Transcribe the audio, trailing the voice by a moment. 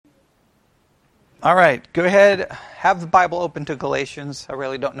All right, go ahead. Have the Bible open to Galatians. I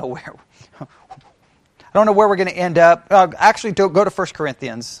really don't know where. I don't know where we're going to end up. Actually, go to 1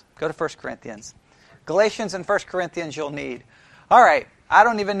 Corinthians. Go to 1 Corinthians. Galatians and 1 Corinthians you'll need. All right, I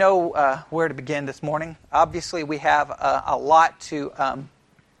don't even know where to begin this morning. Obviously, we have a lot to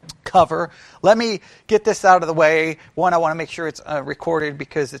cover. Let me get this out of the way. One, I want to make sure it's recorded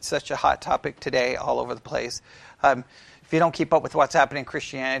because it's such a hot topic today all over the place. If you don't keep up with what's happening in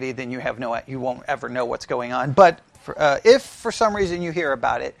Christianity, then you won't ever know what's going on. But if for some reason you hear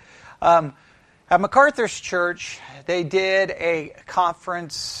about it, at MacArthur's church, they did a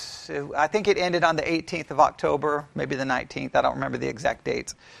conference. I think it ended on the 18th of October, maybe the 19th. I don't remember the exact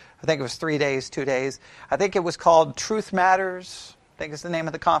dates. I think it was 3 days, 2 days. I think it was called Truth Matters, I think is the name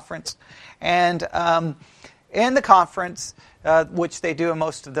of the conference. And in the conference, which they do in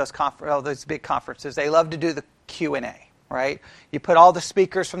most of those big conferences, they love to do the Q&A. Right? You put all the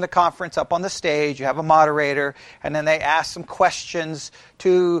speakers from the conference up on the stage, you have a moderator, and then they ask some questions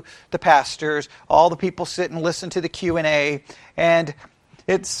to the pastors. All the people sit and listen to the Q&A, and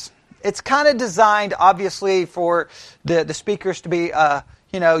it's kind of designed, obviously, for the speakers to be,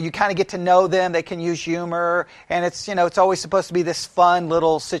 you kind of get to know them, they can use humor, and it's always supposed to be this fun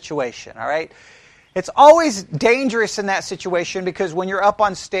little situation, all right? It's always dangerous in that situation because when you're up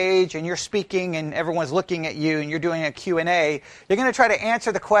on stage and you're speaking and everyone's looking at you and you're doing a Q&A, you're going to try to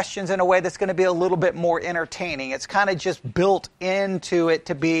answer the questions in a way that's going to be a little bit more entertaining. It's kind of just built into it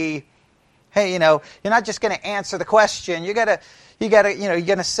to be, hey, you're not just going to answer the question. You're going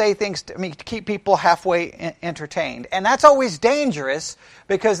to say things to keep people halfway entertained. And that's always dangerous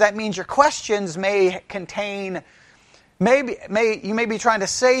because that means your questions may contain, you may be trying to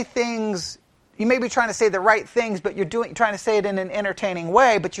say things. You may be trying to say the right things, but you're trying to say it in an entertaining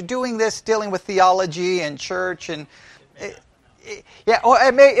way. But you're doing this dealing with theology and church, and it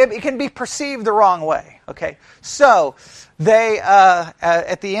can be perceived the wrong way. Okay, so they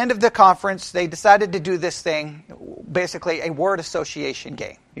at the end of the conference, they decided to do this thing, basically a word association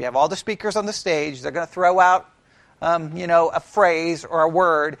game. You have all the speakers on the stage; they're going to throw out, a phrase or a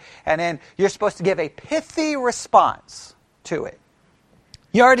word, and then you're supposed to give a pithy response to it.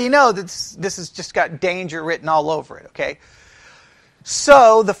 You already know that this has just got danger written all over it, okay?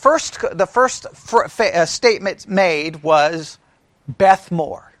 So the first statement made was Beth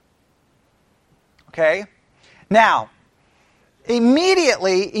Moore, okay? Now,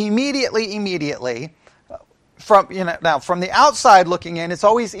 immediately, from the outside looking in, it's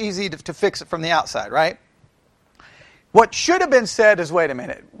always easy to fix it from the outside, right? What should have been said is, wait a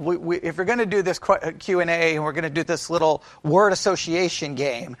minute, if we're going to do this Q&A and we're going to do this little word association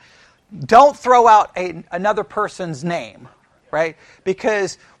game, don't throw out another person's name, right?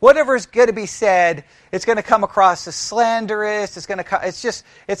 Because whatever is going to be said, it's going to come across as slanderous.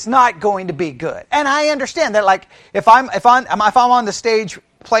 It's not going to be good. And I understand that, like, if I'm on the stage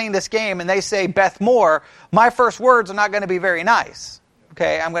playing this game and they say Beth Moore, my first words are not going to be very nice.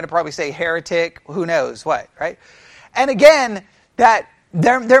 Okay, I'm going to probably say heretic, who knows what, right? And again, that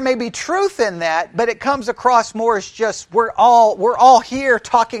there may be truth in that, but it comes across more as just we're all here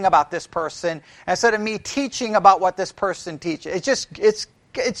talking about this person instead of me teaching about what this person teaches.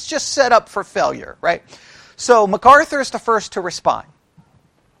 It's just set up for failure, right? So MacArthur is the first to respond.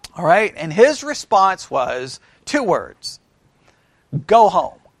 All right, and his response was 2 words: go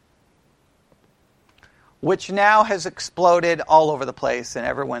home. Which now has exploded all over the place and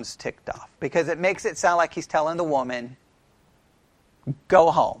everyone's ticked off. Because it makes it sound like he's telling the woman, go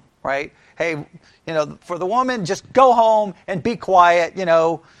home, right? Hey, for the woman, just go home and be quiet,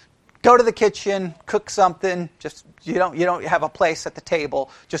 go to the kitchen, cook something, just you don't have a place at the table,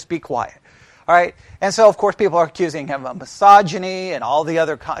 just be quiet. All right? And so, of course, people are accusing him of misogyny and all the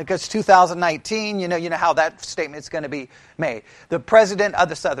other... Because 2019, you know how that statement is going to be made. The president of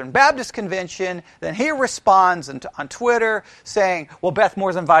the Southern Baptist Convention, then he responds on Twitter saying, well, Beth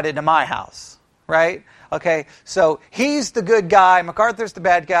Moore's invited to my house, right? Okay, so he's the good guy, MacArthur's the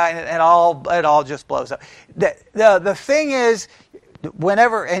bad guy, and it all just blows up. The thing is,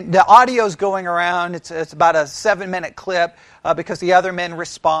 and the audio's going around, it's about a 7-minute clip because the other men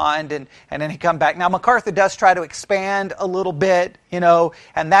respond and then he come back. Now MacArthur does try to expand a little bit,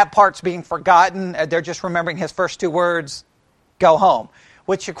 and that part's being forgotten. They're just remembering his first 2 words, go home.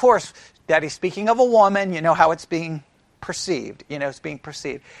 Which of course, that he's speaking of a woman, how it's being perceived, it's being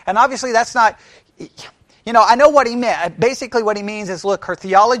perceived. And obviously that's not... I know what he meant. Basically what he means is, look, her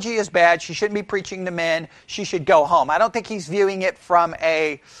theology is bad. She shouldn't be preaching to men. She should go home. I don't think he's viewing it from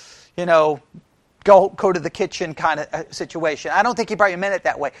a, go to the kitchen kind of situation. I don't think he probably meant it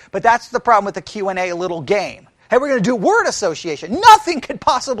that way. But that's the problem with the Q&A little game. Hey, we're going to do word association. Nothing could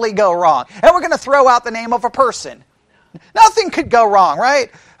possibly go wrong. And we're going to throw out the name of a person. Nothing could go wrong,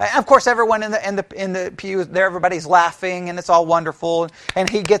 right? And of course, everyone in the pew there, everybody's laughing, and it's all wonderful. And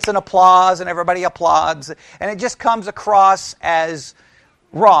he gets an applause, and everybody applauds, and it just comes across as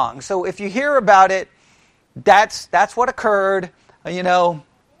wrong. So if you hear about it, that's what occurred. You know,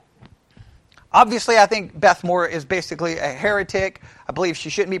 obviously, I think Beth Moore is basically a heretic. I believe she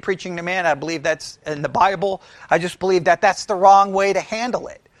shouldn't be preaching to men. I believe that's in the Bible. I just believe that that's the wrong way to handle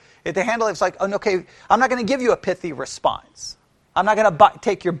it. If they handle it, it's like, oh, okay, I'm not going to give you a pithy response. I'm not going to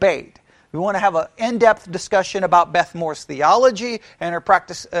take your bait. We want to have an in-depth discussion about Beth Moore's theology and her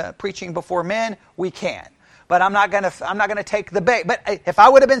practice preaching before men. We can, but I'm not going to take the bait. But if I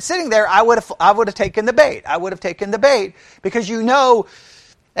would have been sitting there, I would have taken the bait. I would have taken the bait because you know.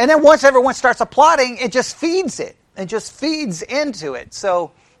 And then once everyone starts applauding, it just feeds it. It just feeds into it.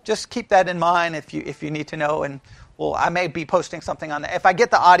 So just keep that in mind if you need to know. And well, I may be posting something on the. If I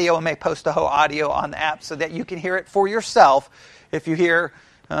get the audio, I may post the whole audio on the app so that you can hear it for yourself. If you hear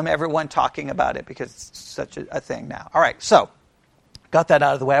everyone talking about it, because it's such a thing now. All right, so got that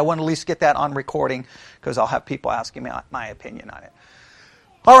out of the way. I want to at least get that on recording because I'll have people asking me my opinion on it.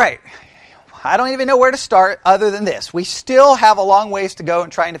 All right. I don't even know where to start other than this. We still have a long ways to go in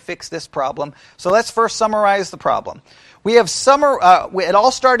trying to fix this problem. So let's first summarize the problem. We have it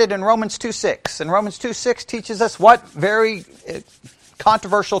all started in Romans 2:6. And Romans 2:6 teaches us what? Very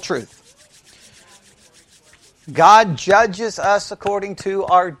controversial truth. God judges us according to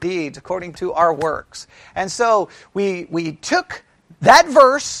our deeds, according to our works. And so we took that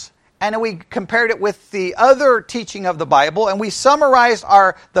verse and we compared it with the other teaching of the Bible, and we summarized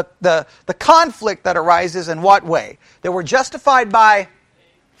the conflict that arises in what way? That we're justified by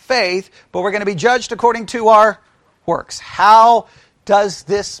faith, but we're going to be judged according to our works. How does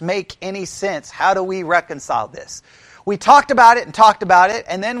this make any sense? How do we reconcile this? We talked about it,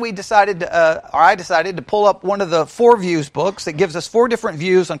 and then we decided, I decided to pull up one of the 4 Views books that gives us 4 different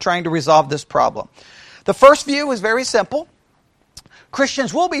views on trying to resolve this problem. The first view is very simple.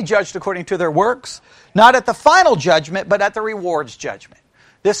 Christians will be judged according to their works, not at the final judgment, but at the rewards judgment.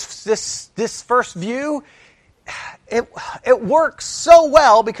 This first view, it works so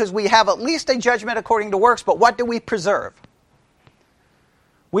well because we have at least a judgment according to works, but what do we preserve?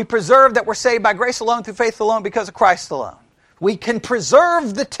 We preserve that we're saved by grace alone, through faith alone, because of Christ alone. We can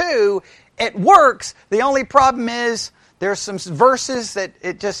preserve the two. It works. The only problem is there's some verses that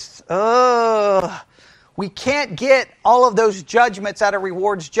it just, we can't get all of those judgments out of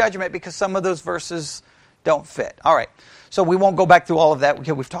rewards judgment because some of those verses don't fit. All right, so we won't go back through all of that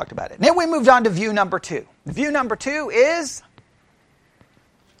because we've talked about it. Then we moved on to view number 2. View number 2 is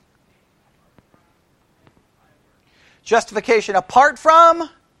justification apart from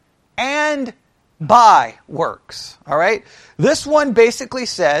and by works. All right? This one basically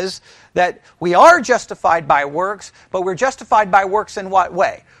says that we are justified by works, but we're justified by works in what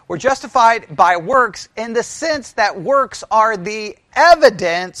way? We're justified by works in the sense that works are the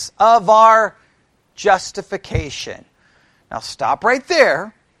evidence of our justification. Now stop right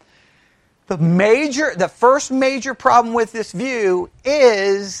there. The first major problem with this view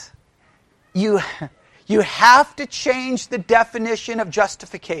is you have to change the definition of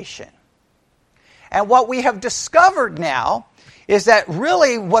justification. And what we have discovered now is that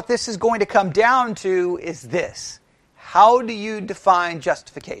really what this is going to come down to is this. How do you define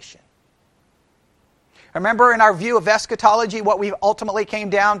justification? Remember in our view of eschatology, what we ultimately came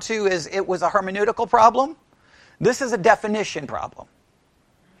down to is it was a hermeneutical problem. This is a definition problem.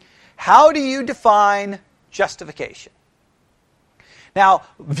 How do you define justification? Now,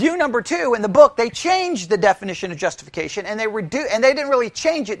 view number 2 in the book, they changed the definition of justification, and they didn't really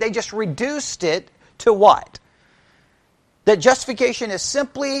change it, they just reduced it to what? That justification is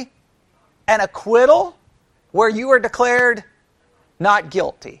simply an acquittal where you are declared not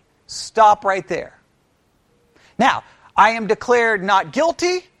guilty. Stop right there. Now, I am declared not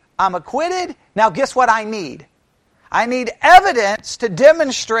guilty, I'm acquitted, now guess what I need? I need evidence to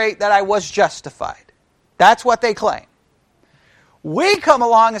demonstrate that I was justified. That's what they claim. We come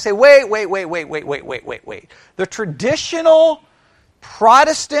along and say, wait. The traditional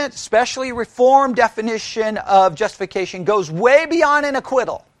Protestant, especially Reformed definition of justification goes way beyond an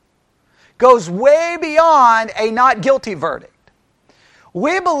acquittal. Goes way beyond a not guilty verdict.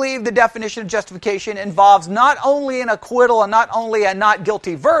 We believe the definition of justification involves not only an acquittal and not only a not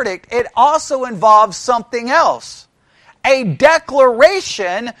guilty verdict, it also involves something else. A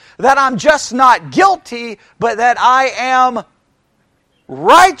declaration that I'm just not guilty, but that I am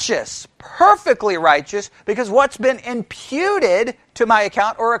righteous, perfectly righteous, because what's been imputed to my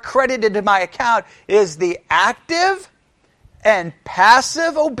account or accredited to my account is the active and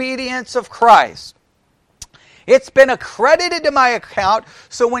passive obedience of Christ. It's been accredited to my account,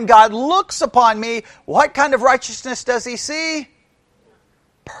 so when God looks upon me, what kind of righteousness does He see?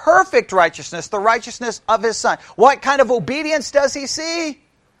 Perfect righteousness, the righteousness of His Son. What kind of obedience does He see?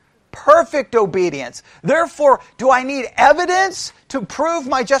 Perfect obedience. Therefore, do I need evidence to prove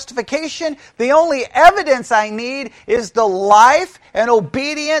my justification? The only evidence I need is the life and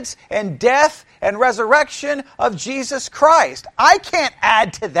obedience and death and resurrection of Jesus Christ. I can't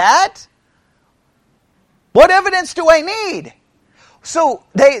add to that. What evidence do I need? So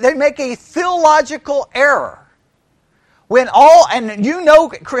they make a theological error. And you know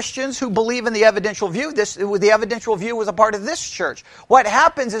Christians who believe in the evidential view. The evidential view was a part of this church. What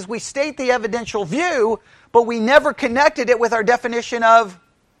happens is we state the evidential view, but we never connected it with our definition of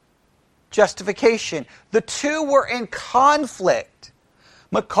justification. The two were in conflict.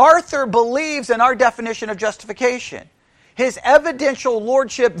 MacArthur believes in our definition of justification. His evidential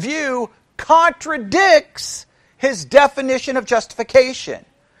lordship view contradicts his definition of justification.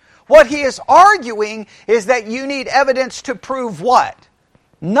 What he is arguing is that you need evidence to prove what?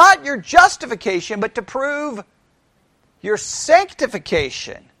 Not your justification, but to prove your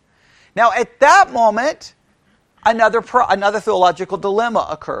sanctification. Now, at that moment, another theological dilemma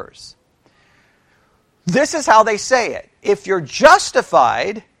occurs. This is how they say it. If you're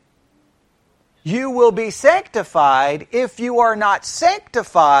justified, you will be sanctified. If you are not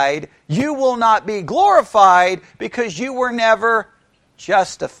sanctified, you will not be glorified because you were never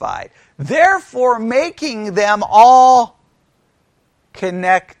justified. Therefore, making them all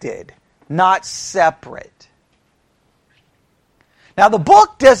connected, not separate. Now, the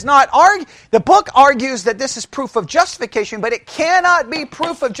book does not argue. The book argues that this is proof of justification, but it cannot be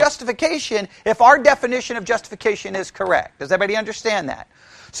proof of justification if our definition of justification is correct. Does everybody understand that?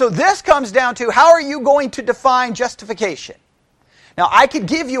 So this comes down to, how are you going to define justification? Now, I could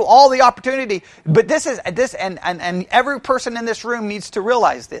give you all the opportunity, but and every person in this room needs to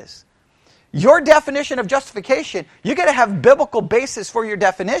realize this. Your definition of justification, you got to have biblical basis for your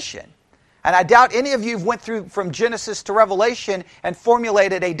definition. And I doubt any of you went through from Genesis to Revelation and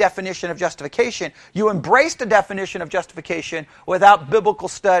formulated a definition of justification. You embraced a definition of justification without biblical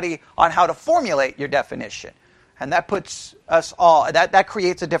study on how to formulate your definition. And that puts us all, that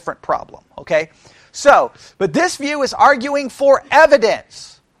creates a different problem, okay? So, but this view is arguing for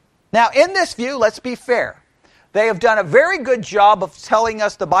evidence. Now, in this view, let's be fair. They have done a very good job of telling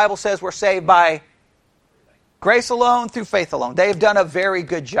us the Bible says we're saved by grace alone, through faith alone. They have done a very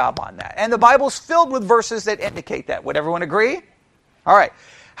good job on that. And the Bible's filled with verses that indicate that. Would everyone agree? All right.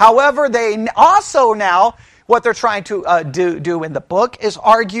 However, they also now, what they're trying to do in the book is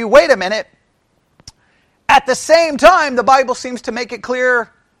argue, wait a minute, at the same time, the Bible seems to make it clear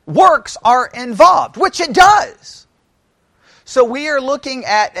works are involved, which it does. So we are looking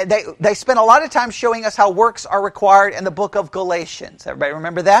at, they spend a lot of time showing us how works are required in the book of Galatians. Everybody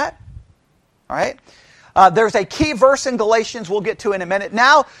remember that? All right. There's a key verse in Galatians we'll get to in a minute.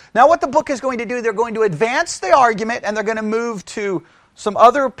 Now what the book is going to do, they're going to advance the argument and they're going to move to some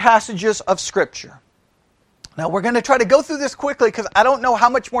other passages of Scripture. Now we're going to try to go through this quickly because I don't know how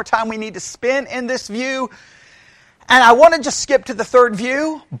much more time we need to spend in this view. And I want to just skip to the third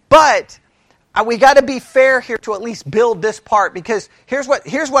view, but we got to be fair here to at least build this part, because here's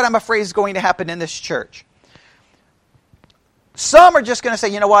what I'm afraid is going to happen in this church. Some are just going to say,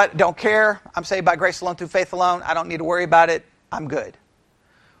 you know what, don't care. I'm saved by grace alone, through faith alone. I don't need to worry about it. I'm good.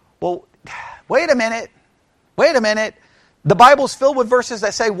 Well, wait a minute. The Bible's filled with verses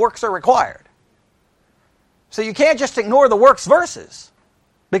that say works are required. So you can't just ignore the works verses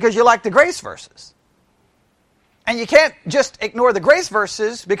because you like the grace verses. And you can't just ignore the grace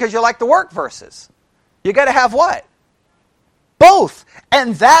verses because you like the work verses. You got to have what? Both.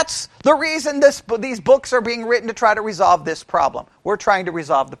 And that's the reason these books are being written, to try to resolve this problem. We're trying to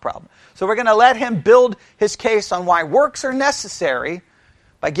resolve the problem. So we're going to let him build his case on why works are necessary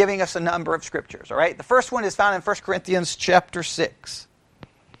by giving us a number of scriptures. All right? The first one is found in 1 Corinthians chapter 6.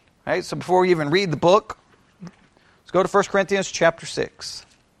 All right? So before we even read the book, let's go to 1 Corinthians chapter 6.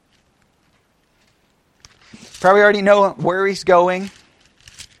 Probably already know where he's going.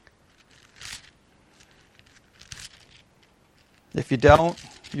 If you don't,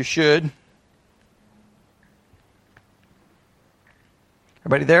 you should.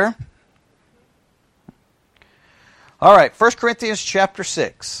 Everybody there? All right, 1 Corinthians chapter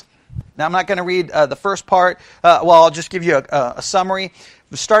 6. Now, I'm not going to read the first part. I'll just give you a summary.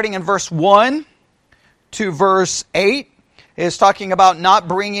 Starting in verse 1 to verse 8. is talking about not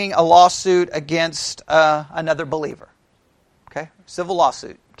bringing a lawsuit against another believer. Okay? Civil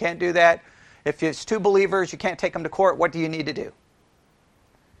lawsuit. Can't do that. If it's two believers, you can't take them to court. What do you need to do?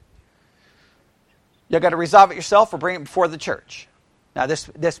 You've got to resolve it yourself or bring it before the church. Now,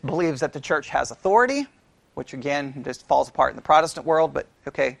 this believes that the church has authority, which, again, just falls apart in the Protestant world. But,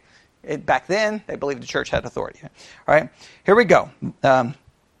 okay, back then, they believed the church had authority. All right, here we go.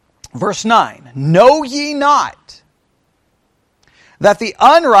 Verse 9. Know ye not that the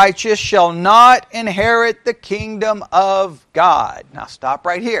unrighteous shall not inherit the kingdom of God? Now, stop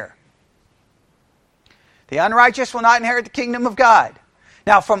right here. The unrighteous will not inherit the kingdom of God.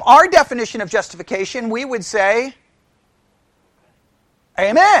 Now, from our definition of justification, we would say,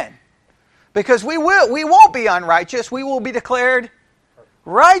 amen. Because we won't be unrighteous. We will be declared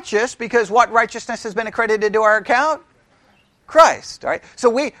righteous because what righteousness has been accredited to our account? Christ. All right? So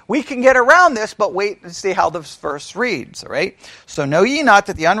we can get around this, but wait and see how this verse reads. All right? So know ye not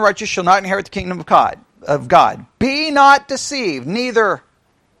that the unrighteous shall not inherit the kingdom of God. Be not deceived, neither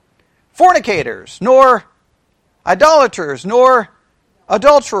fornicators, nor idolaters, nor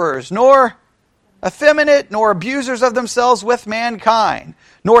adulterers, nor effeminate, nor abusers of themselves with mankind,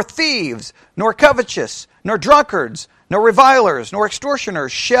 nor thieves, nor covetous, nor drunkards, nor revilers, nor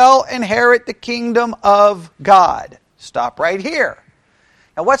extortioners shall inherit the kingdom of God. Stop right here.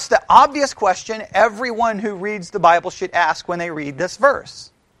 Now, what's the obvious question everyone who reads the Bible should ask when they read this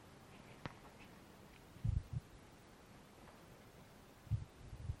verse?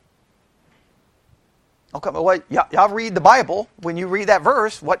 Okay, well, y'all read the Bible. When you read that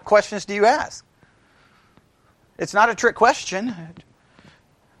verse, what questions do you ask? It's not a trick question.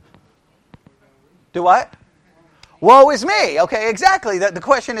 Do what? Woe is me. Okay, exactly. The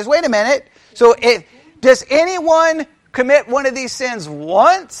question is, wait a minute. So does anyone commit one of these sins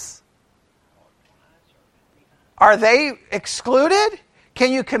once? Are they excluded?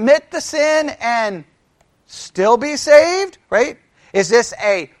 Can you commit the sin and still be saved? Right? Is this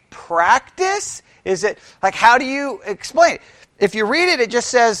a practice? Is it, like, how do you explain it? If you read it, it just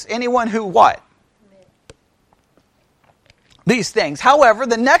says anyone who what? These things. However,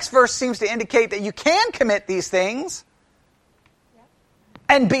 the next verse seems to indicate that you can commit these things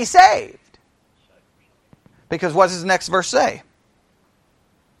and be saved. Because what does the next verse say?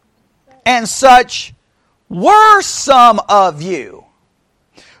 And such were some of you,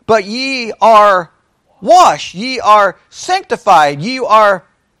 but ye are washed, ye are sanctified, ye are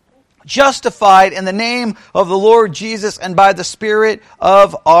justified in the name of the Lord Jesus and by the Spirit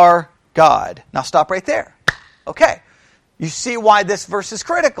of our God. Now stop right there. Okay. You see why this verse is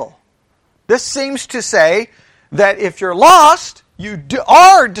critical. This seems to say that if you're lost, you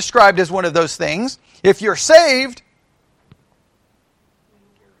are described as one of those things. If you're saved,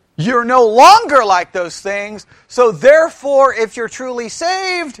 you're no longer like those things. So therefore, if you're truly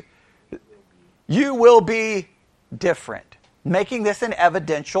saved, you will be different. Making this an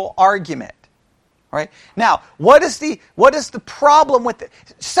evidential argument. All right? Now, what is the problem with it?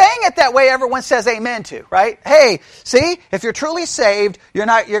 Saying it that way, everyone says amen to, right? Hey, see, if you're truly saved, you're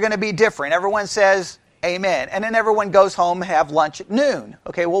going to be different. Everyone says amen. And then everyone goes home and have lunch at noon.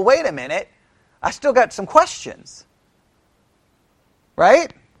 Okay, well, wait a minute. I still got some questions.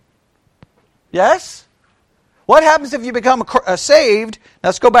 Right? Yes? What happens if you become saved? Now,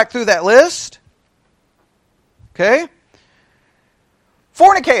 let's go back through that list. Okay?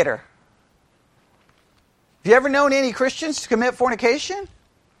 Fornicator. Have you ever known any Christians to commit fornication?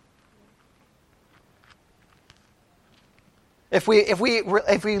 If we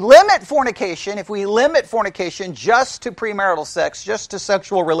limit fornication just to premarital sex, just to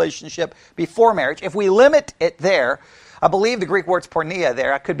sexual relationship before marriage, if we limit it there, I believe the Greek word's porneia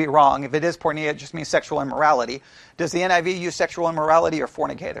there. I could be wrong. If it is porneia, it just means sexual immorality. Does the NIV use sexual immorality or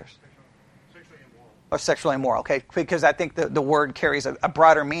fornicators? Or sexually immoral, okay? Because I think the word carries a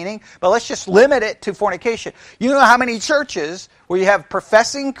broader meaning. But let's just limit it to fornication. You know how many churches where you have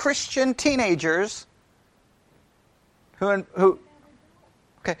professing Christian teenagers who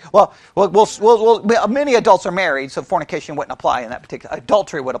okay, well, many adults are married, so fornication wouldn't apply in that particular.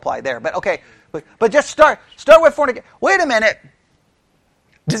 Adultery would apply there, but okay. But just start with fornication. Wait a minute.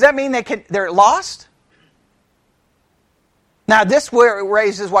 Does that mean they're lost? Now, this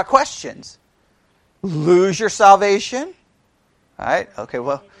raises what questions? Lose your salvation? All right, okay,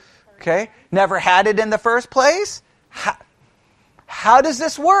 well, okay. Never had it in the first place? How does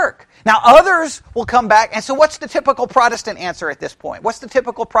this work? Now, others will come back, and so what's the typical Protestant answer at this point? What's the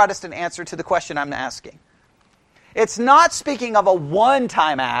typical Protestant answer to the question I'm asking? It's not speaking of a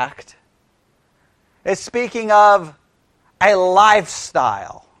one-time act. It's speaking of a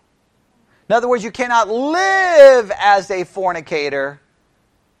lifestyle. In other words, you cannot live as a fornicator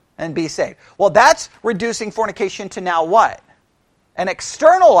and be saved. Well, that's reducing fornication to now what? An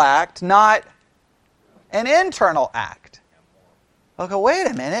external act, not an internal act. Okay, wait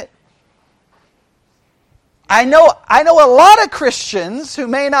a minute. I know a lot of Christians who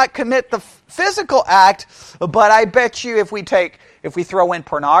may not commit the physical act, but I bet you if we throw in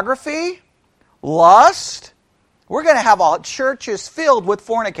pornography, lust, we're going to have all churches filled with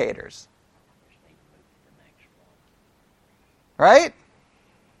fornicators. Right?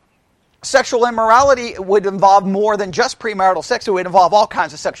 Sexual immorality would involve more than just premarital sex. It would involve all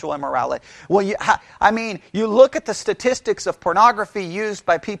kinds of sexual immorality. Well, you look at the statistics of pornography used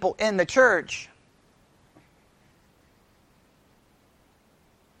by people in the church.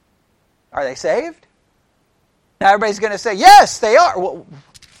 Are they saved? Now everybody's going to say, yes, they are. Well,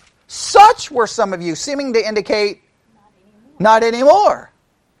 such were some of you, seeming to indicate not anymore.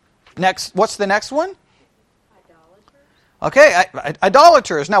 Next, what's the next one? Okay,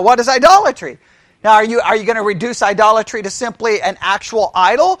 idolaters. Now, what is idolatry? Now, are you going to reduce idolatry to simply an actual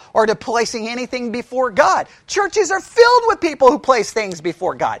idol or to placing anything before God? Churches are filled with people who place things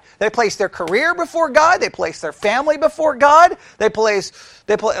before God. They place their career before God. They place their family before God. They place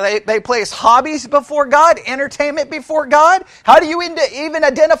hobbies before God, entertainment before God. How do you even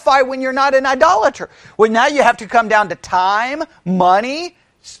identify when you're not an idolater? Well, now you have to come down to time, money.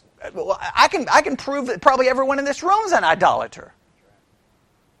 I can prove that probably everyone in this room is an idolater.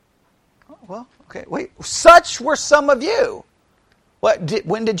 Oh, well, okay, wait. Such were some of you.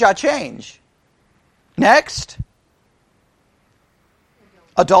 When did y'all change? Next.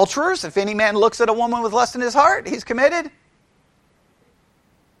 Adulterers. If any man looks at a woman with lust in his heart, he's committed.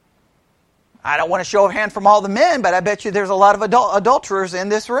 I don't want to show a hand from all the men, but I bet you there's a lot of adulterers in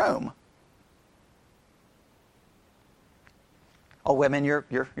this room. Oh, women, you're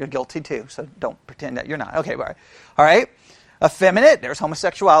guilty too, so don't pretend that you're not. Okay, all right. Effeminate, there's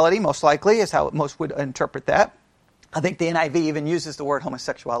homosexuality, most likely, is how most would interpret that. I think the NIV even uses the word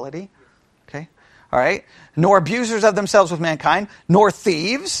homosexuality. Okay, all right. Nor abusers of themselves with mankind, nor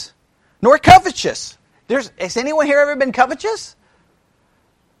thieves, nor covetous. Has anyone here ever been covetous?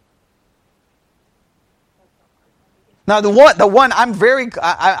 Now, the one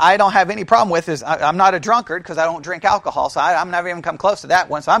I don't have any problem with is I'm not a drunkard because I don't drink alcohol, so I'm never even come close to that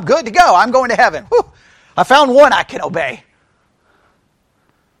one. So I'm good to go. I'm going to heaven. Whew. I found one I can obey.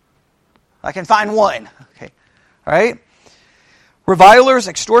 I can find one. Okay, all right. Revilers,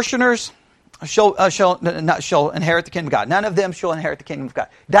 extortioners shall inherit the kingdom of God. None of them shall inherit the kingdom of God.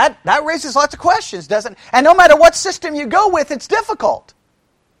 That raises lots of questions, doesn't it? And no matter what system you go with, it's difficult.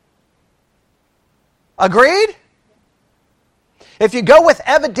 Agreed? If you go with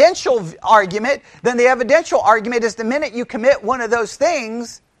evidential argument, then the evidential argument is the minute you commit one of those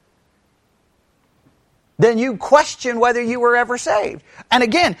things, then you question whether you were ever saved. And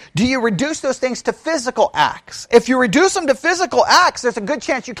again, do you reduce those things to physical acts? If you reduce them to physical acts, there's a good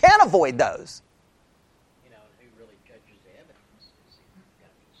chance you can avoid those. You know, who really judges the evidence? Is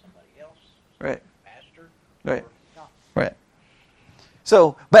it somebody else? Right. Pastor? Right. Right.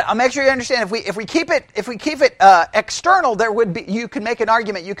 So, but I'll make sure you understand. If we keep it external, you could make an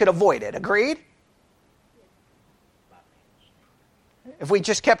argument you could avoid it. Agreed? If we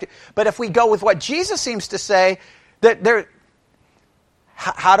just kept it, but if we go with what Jesus seems to say,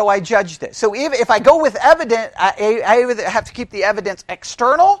 how do I judge this? So if I go with evidence, I either have to keep the evidence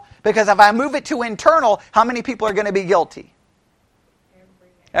external, because if I move it to internal, how many people are going to be guilty?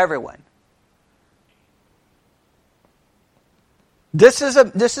 Everyone. This is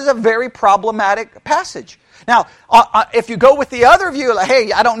a very problematic passage. Now, if you go with the other view, like,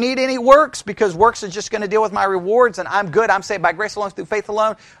 hey, I don't need any works because works is just going to deal with my rewards and I'm good. I'm saved by grace alone, through faith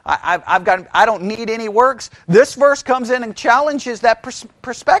alone. I don't need any works. This verse comes in and challenges that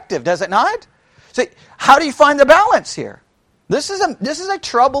perspective, does it not? So, how do you find the balance here? This is a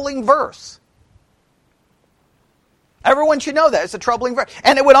troubling verse. Everyone should know that it's a troubling verse,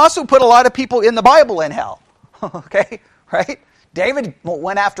 and it would also put a lot of people in the Bible in hell. Okay, right? David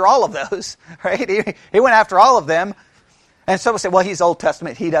went after all of those, right? He went after all of them. And some will say, well, he's Old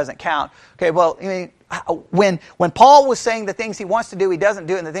Testament, he doesn't count. Okay, well, I mean, when Paul was saying the things he wants to do, he doesn't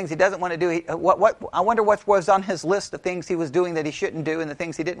do, and the things he doesn't want to do, I wonder what was on his list of things he was doing that he shouldn't do, and the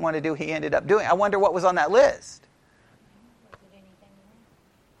things he didn't want to do, he ended up doing. I wonder what was on that list.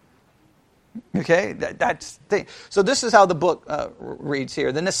 Okay, that's the thing. So this is how the book reads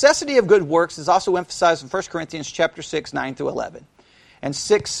here. The necessity of good works is also emphasized in 1 Corinthians chapter 6, 9 through 11. And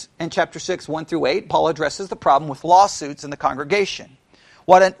chapter 6, 1 through 8, Paul addresses the problem with lawsuits in the congregation.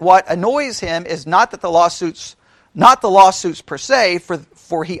 What annoys him is not the lawsuits per se, for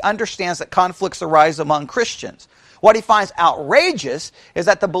for he understands that conflicts arise among Christians. What he finds outrageous is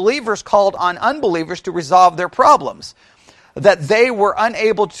that the believers called on unbelievers to resolve their problems, that they were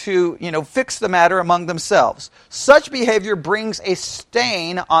unable to, fix the matter among themselves. Such behavior brings a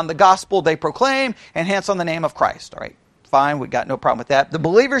stain on the gospel they proclaim and hence on the name of Christ. All right, fine, we got no problem with that. The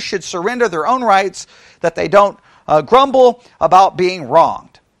believers should surrender their own rights, that they don't grumble about being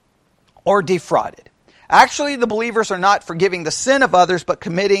wronged or defrauded. Actually, the believers are not forgiving the sin of others, but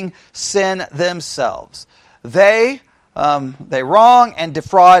committing sin themselves. They wrong and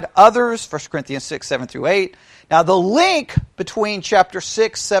defraud others, 1 Corinthians 6, 7 through 8. Now, the link between chapter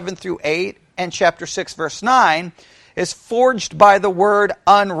 6, 7 through 8 and chapter 6, verse 9 is forged by the word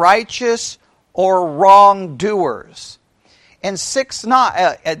unrighteous or wrongdoers. In 6,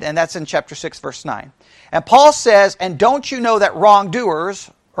 9, and that's in chapter 6, verse 9. And Paul says, and don't you know that wrongdoers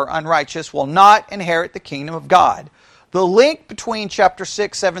or unrighteous will not inherit the kingdom of God? The link between chapter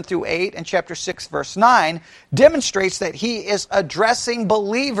 6, 7 through 8 and chapter 6, verse 9 demonstrates that he is addressing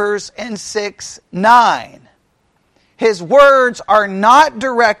believers in 6, 9. His words are not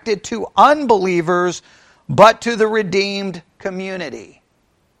directed to unbelievers, but to the redeemed community.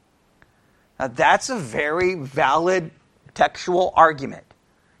 Now that's a very valid textual argument.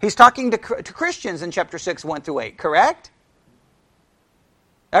 He's talking to Christians in chapter 6, 1 through 8, correct?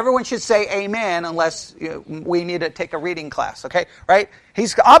 Everyone should say amen unless we need to take a reading class, okay? Right?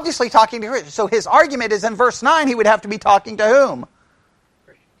 He's obviously talking to Christians. So his argument is in verse 9, he would have to be talking to whom?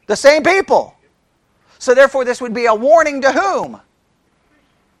 The same people. So therefore this would be a warning to whom?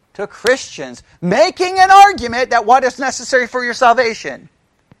 To Christians. Making an argument that what is necessary for your salvation?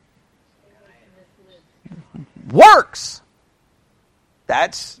 Works.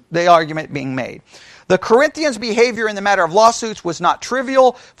 That's the argument being made. The Corinthians' behavior in the matter of lawsuits was not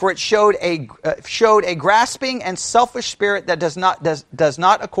trivial, for it showed a grasping and selfish spirit that does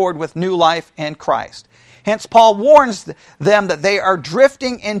not accord with new life in Christ. Hence, Paul warns them that they are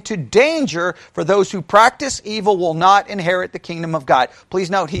drifting into danger, for those who practice evil will not inherit the kingdom of God. Please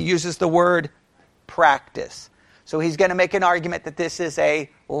note, he uses the word practice. So he's going to make an argument that this is a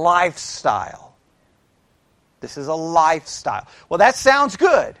lifestyle. This is a lifestyle. Well, that sounds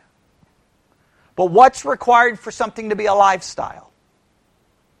good. But what's required for something to be a lifestyle?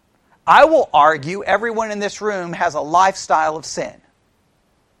 I will argue everyone in this room has a lifestyle of sin.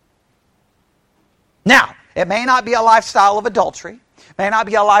 Now, it may not be a lifestyle of adultery, may not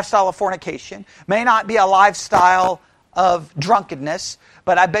be a lifestyle of fornication, may not be a lifestyle of drunkenness,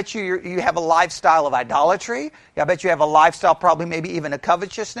 but I bet you have a lifestyle of idolatry. I bet you have a lifestyle, probably maybe even of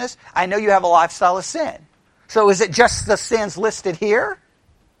covetousness. I know you have a lifestyle of sin. So is it just the sins listed here?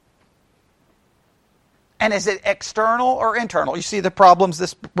 And is it external or internal? You see the problems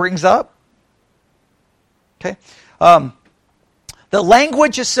this brings up? Okay. The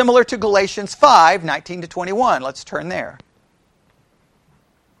language is similar to Galatians 5, 19 to 21. Let's turn there.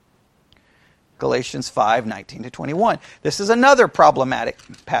 Galatians 5, 19 to 21. This is another problematic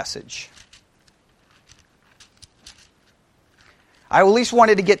passage. I at least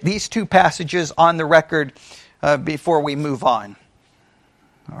wanted to get these two passages on the record before we move on.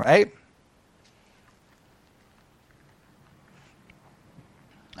 All right?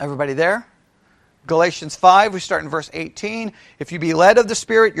 Everybody there? Galatians 5, we start in verse 18. If you be led of the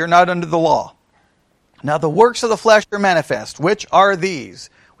Spirit, you're not under the law. Now the works of the flesh are manifest. Which are these?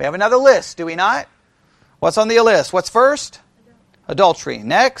 We have another list, do we not? What's on the list? What's first? Adultery.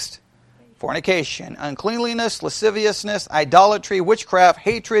 Next? Fornication, uncleanliness, lasciviousness, idolatry, witchcraft,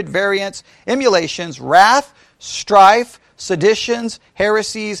 hatred, variance, emulations, wrath, strife, seditions,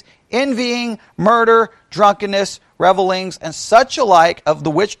 heresies, envying, murder, drunkenness, revelings, and such alike, of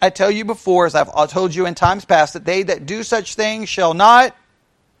the which I tell you before, as I've told you in times past, that they that do such things shall not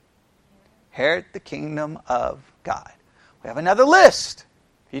inherit the kingdom of God. We have another list.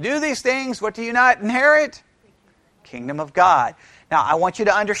 If you do these things, what do you not inherit? Kingdom of God. Now, I want you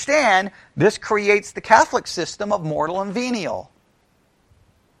to understand, this creates the Catholic system of mortal and venial.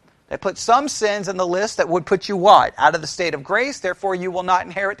 They put some sins in the list that would put you what? Out of the state of grace, therefore you will not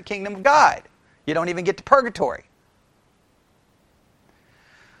inherit the kingdom of God. You don't even get to purgatory.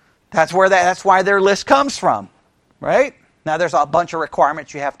 That's why their list comes from, right? Now, there's a bunch of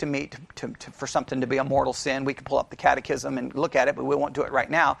requirements you have to meet for something to be a mortal sin. We can pull up the catechism and look at it, but we won't do it right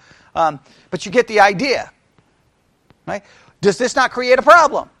now. But you get the idea, right? Does this not create a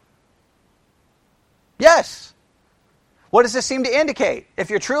problem? Yes. What does this seem to indicate? If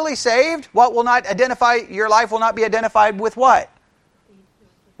you're truly saved, your life will not be identified with what?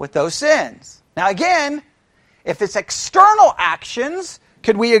 With those sins. Now again, if it's external actions,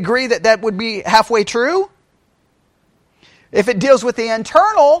 could we agree that would be halfway true? If it deals with the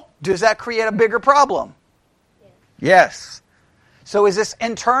internal, does that create a bigger problem? Yes. So is this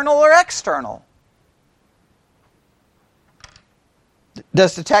internal or external?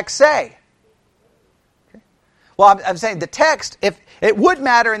 Does the text say? Okay. Well, I'm saying the text, if it would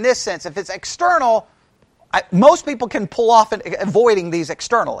matter in this sense, if it's external, most people can pull off avoiding these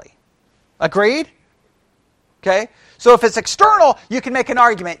externally. Agreed? Okay. So if it's external, you can make an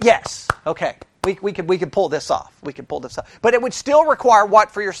argument. Yes. Okay. We could pull this off. We could pull this off. But it would still require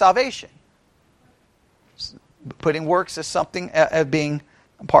what for your salvation? Putting works as something as being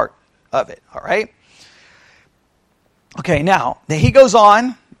a part of it. All right. Okay. Now he goes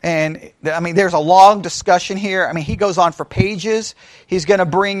on, and there's a long discussion here. He goes on for pages. He's going to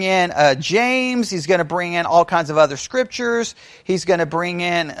bring in James. He's going to bring in all kinds of other scriptures. He's going to bring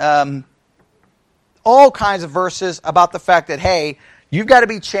in all kinds of verses about the fact that, hey, you've got to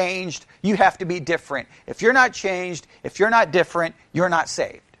be changed. You have to be different. If you're not changed, if you're not different, you're not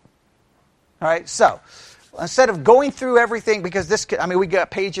saved. All right. So instead of going through everything, because we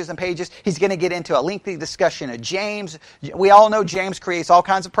got pages and pages, he's going to get into a lengthy discussion of James. We all know James creates all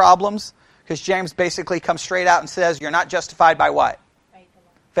kinds of problems because James basically comes straight out and says you're not justified by what? Faith alone.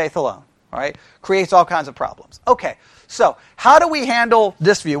 Faith alone. All right. Creates all kinds of problems. Okay. So how do we handle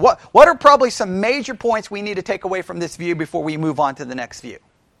this view? What are probably some major points we need to take away from this view before we move on to the next view?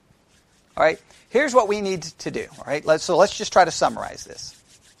 All right. Here's what we need to do. All right. Let's just try to summarize this.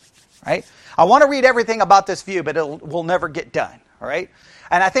 All right. I want to read everything about this view, but we'll never get done. All right.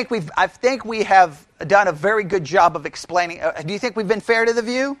 And I think we have done a very good job of explaining. Do you think we've been fair to the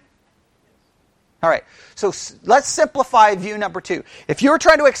view? All right. So let's simplify view number 2. If you were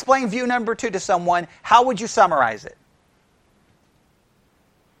trying to explain view number 2 to someone, how would you summarize it?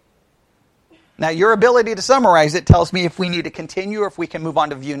 Now, your ability to summarize it tells me if we need to continue or if we can move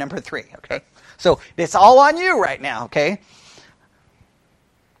on to view number 3, okay? So, it's all on you right now, okay?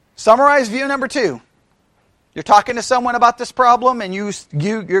 Summarize view number 2. You're talking to someone about this problem and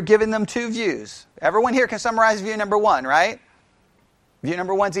you're giving them 2 views. Everyone here can summarize view number 1, right? View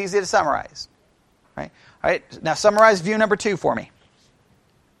number 1's easy to summarize, right? All right, now summarize view number 2 for me.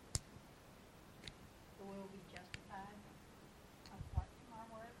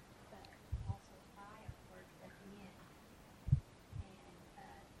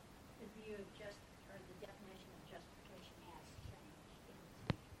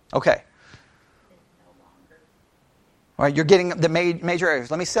 Okay. All right, you're getting the major areas.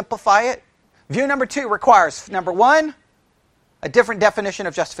 Let me simplify it. View number 2 requires, number 1, a different definition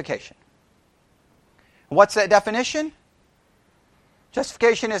of justification. What's that definition?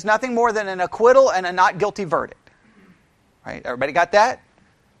 Justification is nothing more than an acquittal and a not guilty verdict. Right? Everybody got that?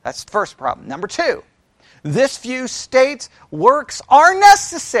 That's the first problem. Number 2, this view states works are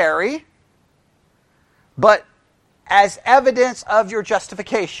necessary, but as evidence of your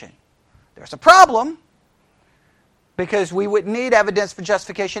justification. There's a problem because we wouldn't need evidence for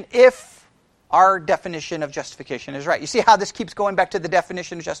justification if our definition of justification is right. You see how this keeps going back to the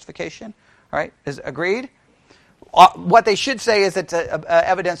definition of justification? All right, is agreed? What they should say is it's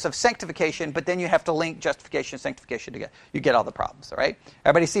evidence of sanctification, but then you have to link justification and sanctification together. You get all the problems, all right?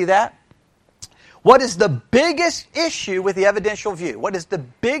 Everybody see that? What is the biggest issue with the evidential view? What is the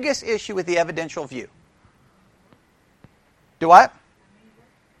biggest issue with the evidential view? Do what?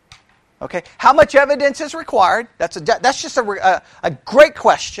 Okay. How much evidence is required? That's just a great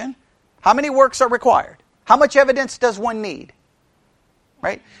question. How many works are required? How much evidence does one need?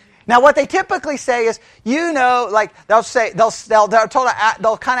 Right? Now, what they typically say is, like they'll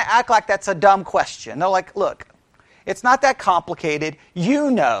kind of act like that's a dumb question. They're like, look, it's not that complicated.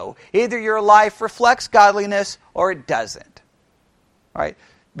 Either your life reflects godliness or it doesn't. All right?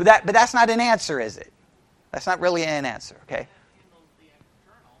 But that's not an answer, is it? That's not really an answer, okay?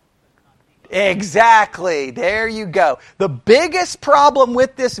 Exactly. There you go. The biggest problem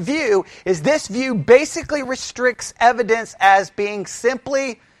with this view is this view basically restricts evidence as being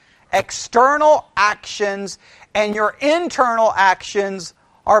simply external actions, and your internal actions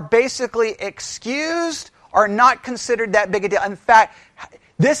are basically excused or not considered that big a deal. In fact,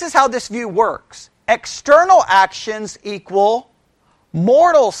 this is how this view works. External actions equal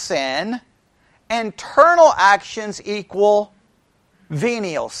mortal sin. Internal actions equal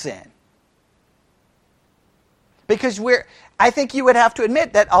venial sin. Because I think you would have to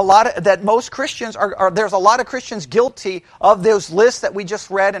admit that most Christians there's a lot of Christians guilty of those lists that we just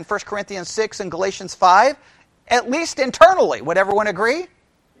read in 1 Corinthians 6 and Galatians 5, at least internally. Would everyone agree? No,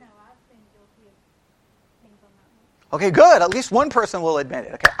 I've been guilty of things on that list. Okay, good. At least one person will admit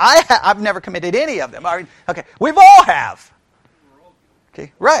it. Okay, I've never committed any of them. Okay, we've all have.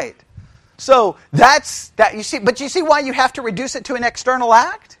 Okay, right. So that's that. You see, but you see why you have to reduce it to an external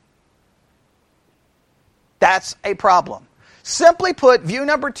act? That's a problem. Simply put, view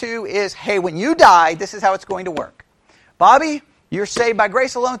number 2 is, hey, when you die, this is how it's going to work. Bobby, you're saved by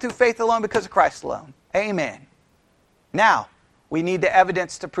grace alone, through faith alone, because of Christ alone. Amen. Now, we need the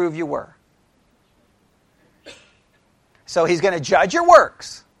evidence to prove you were. So he's going to judge your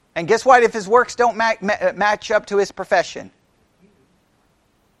works. And guess what? If his works don't match up to his profession,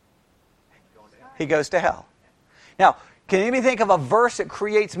 he goes to hell. Now, can anybody think of a verse that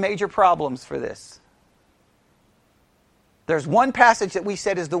creates major problems for this? There's one passage that we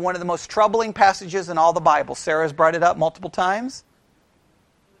said is one of the most troubling passages in all the Bible. Sarah's brought it up multiple times.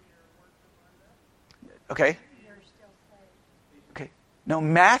 Okay. Okay. No,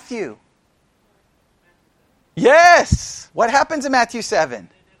 Matthew. Yes. What happens in Matthew 7?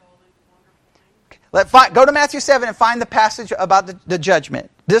 Go to Matthew 7 and find the passage about the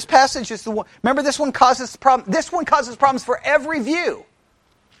judgment. This passage is the one. Remember, this one causes problems. This one causes problems for every view.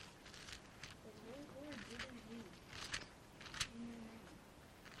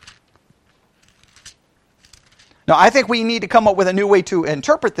 Now, I think we need to come up with a new way to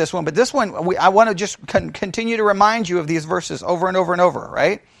interpret this one, but this one, I want to just continue to remind you of these verses over and over and over,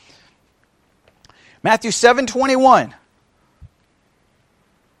 right? Matthew 7:21.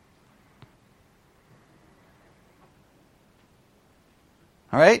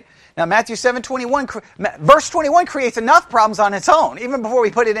 All right? Now, Matthew 7:21, verse 21 creates enough problems on its own, even before we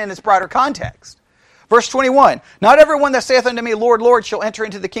put it in its broader context. Verse 21, not everyone that saith unto me, Lord, Lord, shall enter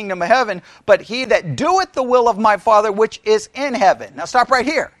into the kingdom of heaven, but he that doeth the will of my Father which is in heaven. Now stop right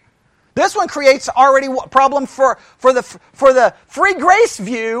here. This one creates already a problem for the free grace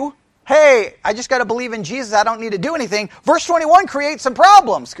view. Hey, I just got to believe in Jesus. I don't need to do anything. Verse 21 creates some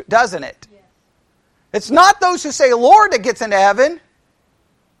problems, doesn't it? Yes. It's not those who say Lord that gets into heaven.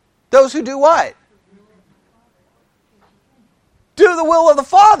 Those who do what? Do the will of the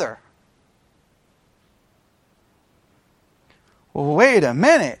Father. Well, wait a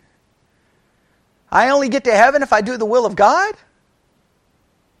minute. I only get to heaven if I do the will of God?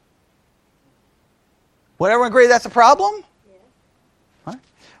 Would everyone agree that's a problem? Yeah. Huh?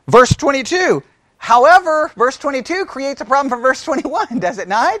 Verse 22. However, verse 22 creates a problem for verse 21, does it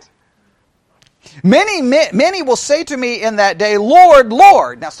not? Many will say to me in that day, Lord,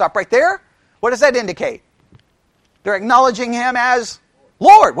 Lord. Now stop right there. What does that indicate? They're acknowledging him as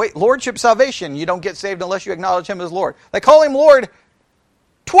Lord. Wait, Lordship salvation. You don't get saved unless you acknowledge him as Lord. They call him Lord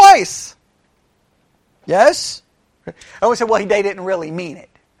twice. Yes? I would say, well, they didn't really mean it.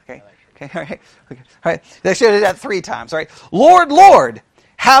 Okay, all right. Okay. All right. They said it 3 times. All right. Lord, Lord,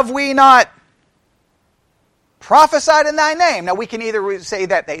 have we not prophesied in thy name? Now, we can either say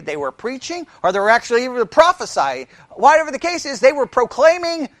that they were preaching or they were actually prophesying. Whatever the case is, they were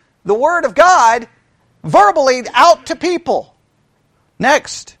proclaiming the word of God verbally out to people.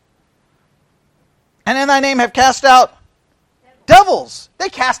 Next. And in thy name have cast out devils. They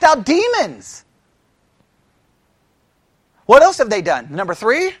cast out demons. What else have they done? Number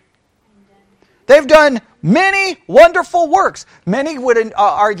 3. They've done many wonderful works. Many would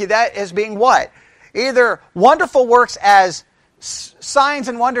argue that as being what? Either wonderful works as signs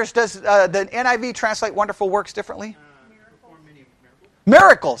and wonders. Does the NIV translate wonderful works differently?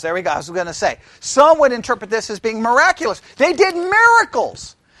 Miracles. There we go. I was going to say. Some would interpret this as being miraculous. They did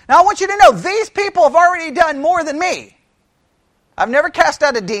miracles. Now I want you to know, these people have already done more than me. I've never cast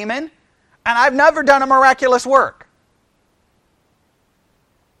out a demon, and I've never done a miraculous work.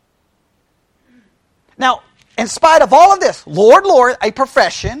 Now, in spite of all of this, Lord, Lord, a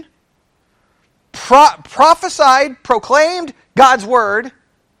profession, prophesied, proclaimed God's word,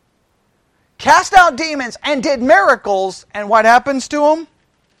 cast out demons, and did miracles, and what happens to them?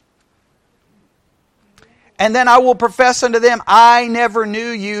 And then I will profess unto them, I never knew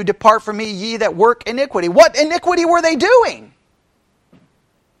you, depart from me, ye that work iniquity. What iniquity were they doing?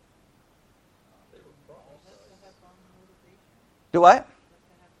 Do what?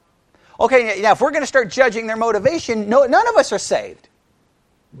 Okay, now if we're going to start judging their motivation, none of us are saved.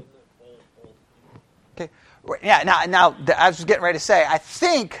 Okay, yeah. Now I was getting ready to say, I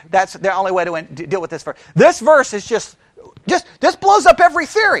think that's the only way to deal with this verse. This verse is just this blows up every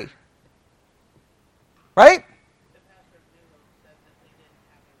theory, right?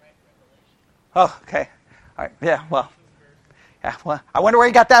 Oh, okay, all right, yeah. Well, I wonder where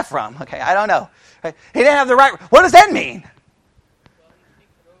he got that from. Okay, I don't know. He didn't have the right. What does that mean?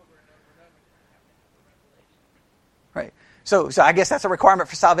 Right. So I guess that's a requirement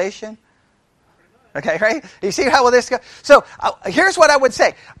for salvation. Okay, right? You see how this goes? So here's what I would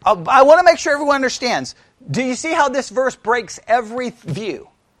say. I want to make sure everyone understands. Do you see how this verse breaks every view?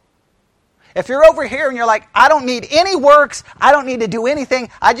 If you're over here and you're like, I don't need any works, I don't need to do anything,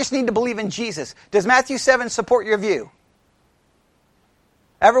 I just need to believe in Jesus. Does Matthew 7 support your view?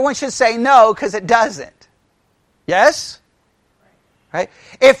 Everyone should say no, because it doesn't. Yes? Right?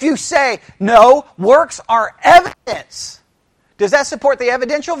 If you say, no, works are evidence, does that support the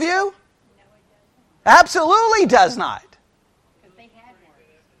evidential view? No, it doesn't. Absolutely does not. Because they had works.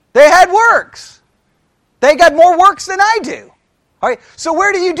 They had works. They got more works than I do. All right, so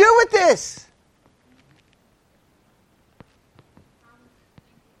where do you do with this?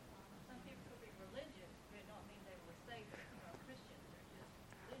 Some people could be religious, but it don't mean they were saved. Christians are just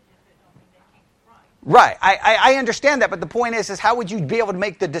religious, but it don't mean they came to Christ. Right, I understand that, but the point is how would you be able to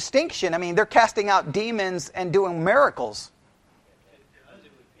make the distinction? I mean, they're casting out demons and doing miracles.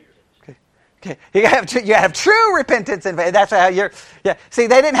 Okay. You have true repentance and faith. That's how you're. Yeah. See,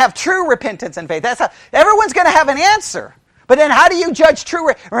 they didn't have true repentance and faith. That's how everyone's going to have an answer. But then, how do you judge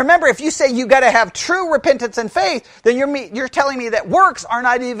true? Remember, if you say you got to have true repentance and faith, then you're telling me that works are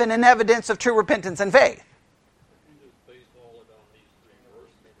not even an evidence of true repentance and faith.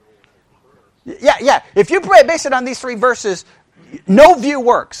 Yeah. If you base it on these 3 verses, no view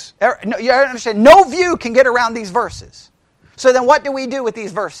works. You understand? No view can get around these verses. So then, what do we do with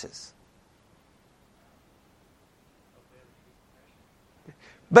these verses?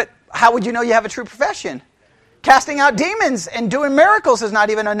 But how would you know you have a true profession? Casting out demons and doing miracles is not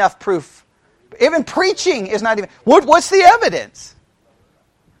even enough proof. Even preaching is not even. What's the evidence?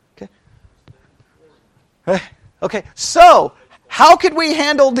 Okay. So, how could we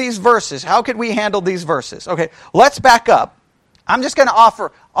handle these verses? Okay, let's back up. I'm just going to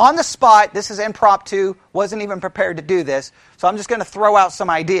offer on the spot. This is impromptu. Wasn't even prepared to do this. So I'm just going to throw out some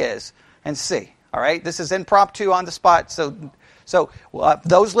ideas and see. All right? This is impromptu on the spot. So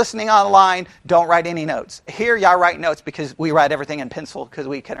those listening online, don't write any notes. Here, y'all write notes because we write everything in pencil because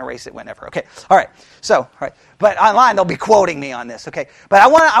we can erase it whenever. Okay, all right. But online they'll be quoting me on this. Okay, but I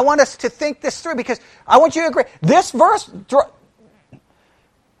want us to think this through because I want you to agree. This verse,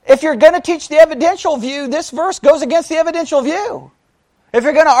 if you're going to teach the evidential view, this verse goes against the evidential view. If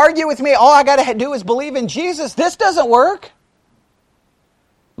you're going to argue with me, all I got to do is believe in Jesus, this doesn't work.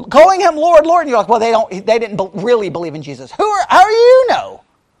 Calling him Lord, Lord, and you're like, well, they didn't really believe in Jesus. How do you know?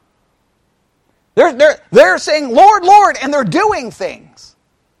 They're saying Lord, Lord, and they're doing things.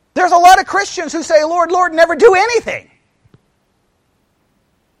 There's a lot of Christians who say Lord, Lord, and never do anything.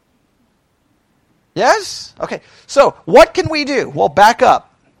 Yes? Okay, so what can we do? Well, back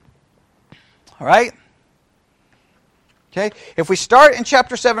up. All right? Okay, if we start in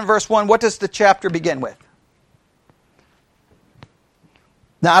chapter 7, verse 1, what does the chapter begin with?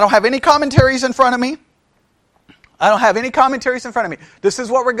 Now, I don't have any commentaries in front of me. This is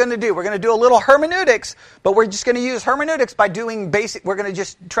what we're going to do. We're going to do a little hermeneutics, but we're just going to use hermeneutics by doing basic. We're going to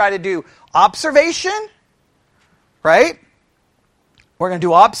just try to do observation, right? We're going to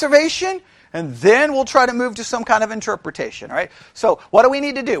do observation, and then we'll try to move to some kind of interpretation, all right? So, what do we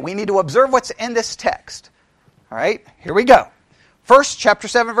need to do? We need to observe what's in this text. All right, here we go. First, chapter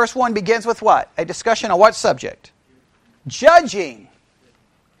 7, verse 1 begins with what? A discussion on what subject? Judging.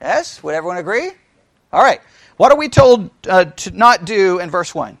 Yes? Would everyone agree? All right. What are we told to not do in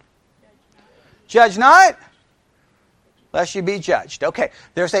verse 1? Judge not, lest you be judged. Okay.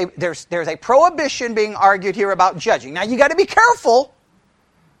 There's a prohibition being argued here about judging. Now, you got to be careful,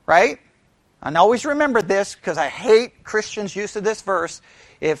 right? And always remember this, because I hate Christians' use of this verse.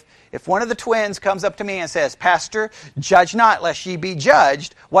 If one of the twins comes up to me and says, Pastor, judge not, lest ye be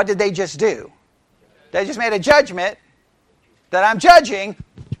judged, what did they just do? They just made a judgment that I'm judging.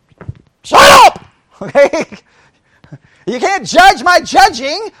 Shut up! Okay? You can't judge my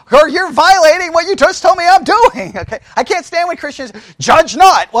judging, or you're violating what you just told me I'm doing. Okay? I can't stand when Christians judge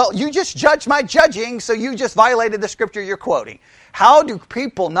not. Well, you just judged my judging, so you just violated the scripture you're quoting. How do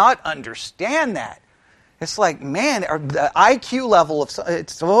people not understand that? It's like, man, the IQ level of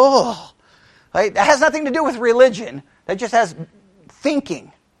it's right? That has nothing to do with religion. That just has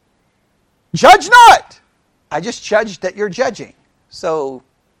thinking. Judge not. I just judged that you're judging. So,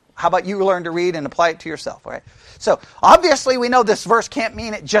 how about you learn to read and apply it to yourself? All right. So, obviously, we know this verse can't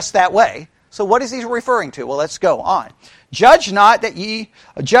mean it just that way. So, what is he referring to? Well, let's go on. Judge not that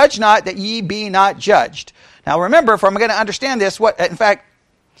ye be not judged. Now, remember, if I'm going to understand this, in fact,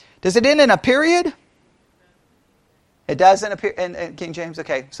 does it end in a period? It does in King James.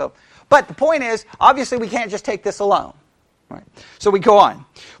 Okay. So, but the point is, obviously, we can't just take this alone. Right. So we go on.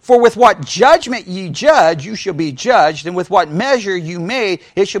 For with what judgment ye judge, you shall be judged, and with what measure you made,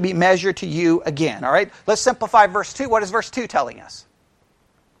 it shall be measured to you again. All right? Let's simplify verse 2. What is verse 2 telling us?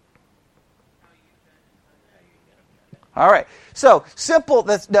 All right. So simple.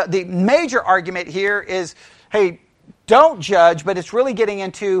 The major argument here is, hey, don't judge, but it's really getting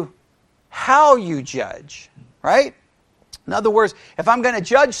into how you judge, right? In other words, if I'm going to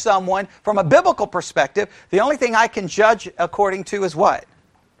judge someone from a biblical perspective, the only thing I can judge according to is what?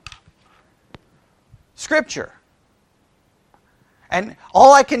 Scripture. And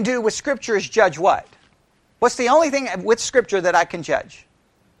all I can do with Scripture is judge what? What's the only thing with Scripture that I can judge?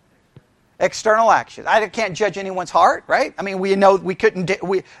 External action. I can't judge anyone's heart, right? I mean, we know we couldn't.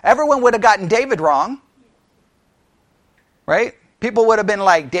 Everyone would have gotten David wrong, right? People would have been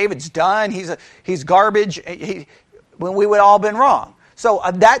like, David's done. He's garbage. When we would all been wrong. So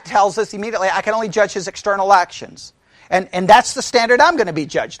that tells us immediately I can only judge his external actions, and that's the standard I'm going to be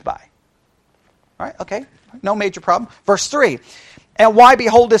judged by. All right. Okay. No major problem. Verse 3. And why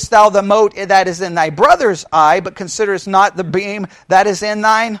beholdest thou the mote that is in thy brother's eye, but considerest not the beam that is in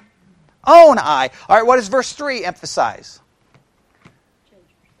thine own eye? All right, what does verse 3 emphasize?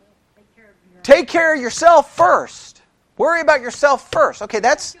 Take care of yourself first. Worry about yourself first. Okay,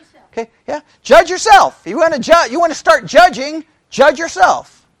 that's okay. Yeah, judge yourself. You want to judge. You want to start judging. Judge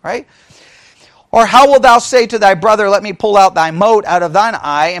yourself, right? Or how wilt thou say to thy brother, let me pull out thy mote out of thine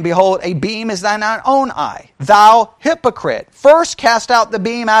eye, and behold, a beam is thine own eye? Thou hypocrite, first cast out the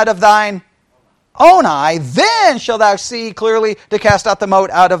beam out of thine own eye, then shalt thou see clearly to cast out the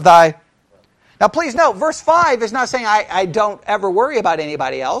mote out of thy. Now please note, verse 5 is not saying I don't ever worry about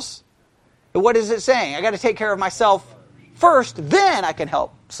anybody else. But what is it saying? I got to take care of myself first, then I can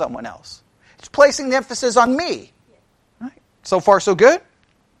help someone else. It's placing the emphasis on me. Right? So far, so good?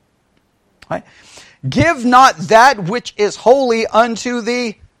 Right? Give not that which is holy unto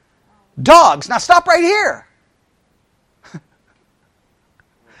the dogs. Now stop right here.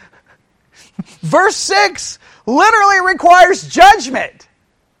 Verse 6 literally requires judgment.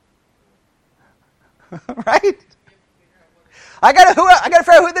 Right? I got to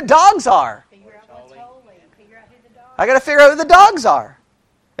figure out who the dogs are. I got to figure out who the dogs are.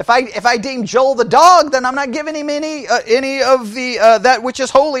 If I deem Joel the dog, then I'm not giving him any of the that which is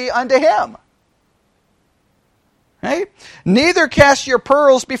holy unto him. Right? Neither cast your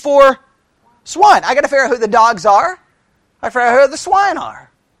pearls before swine. I got to figure out who the dogs are. I figure out who the swine are.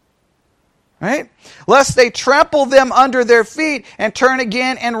 Right? Lest they trample them under their feet and turn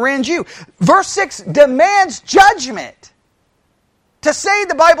again and rend you. Verse 6 demands judgment. To say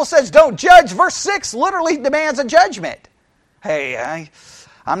the Bible says don't judge, verse 6 literally demands a judgment. Hey,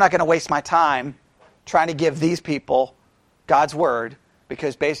 I'm not going to waste my time trying to give these people God's word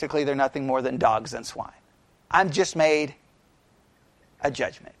because basically they're nothing more than dogs and swine. I'm just made a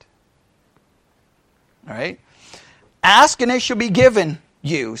judgment. All right? Ask and it shall be given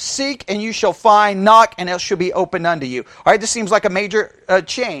you. Seek and you shall find. Knock and it shall be opened unto you. All right, this seems like a major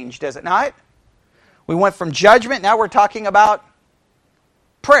change, does it not? We went from judgment, now we're talking about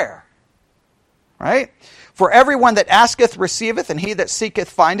prayer. Right? For everyone that asketh receiveth, and he that seeketh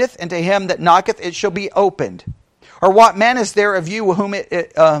findeth, and to him that knocketh it shall be opened. Or what man is there of you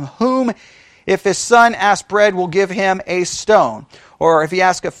whom if his son ask bread, will give him a stone? Or if he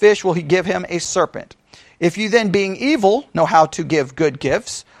ask a fish, will he give him a serpent? If you then, being evil, know how to give good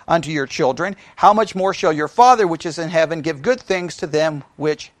gifts unto your children, how much more shall your Father which is in heaven give good things to them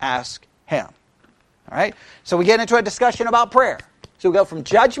which ask him? All right? So we get into a discussion about prayer. So we go from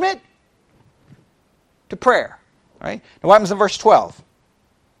judgment to prayer. All right? Now what happens in verse 12?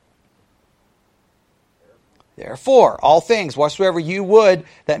 Therefore, all things whatsoever you would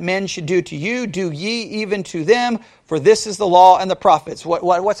that men should do to you, do ye even to them, for this is the law and the prophets.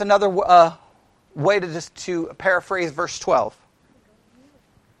 What's another way to paraphrase verse 12?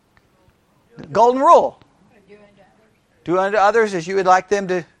 The golden rule. Do unto others as you would like them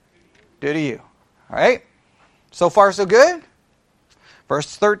to do to you. All right? So far, so good?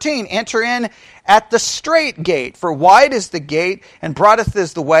 Verse 13, enter in at the strait gate, for wide is the gate, and broad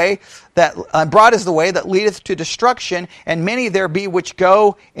is the way that leadeth to destruction, and many there be which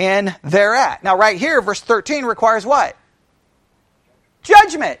go in thereat. Now right here, verse 13 requires what?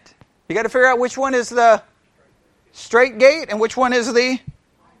 Judgment. You got to figure out which one is the strait gate and which one is the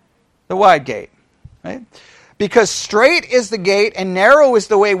wide gate. Right? Because strait is the gate, and narrow is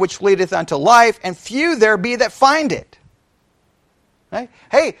the way which leadeth unto life, and few there be that find it. Right?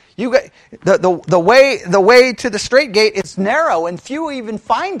 Hey, you got the way to the straight gate is narrow, and few even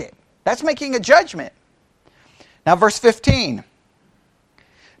find it. That's making a judgment. Now, verse 15.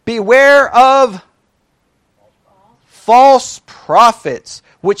 Beware of false prophets,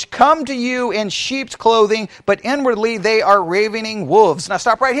 which come to you in sheep's clothing, but inwardly they are ravening wolves. Now,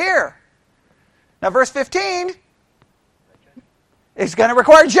 stop right here. Now, verse 15 is going to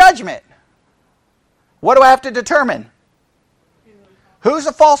require judgment. What do I have to determine? Who's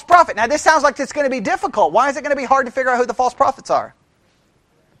a false prophet? Now, this sounds like it's going to be difficult. Why is it going to be hard to figure out who the false prophets are?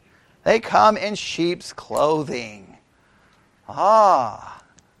 They come in sheep's clothing.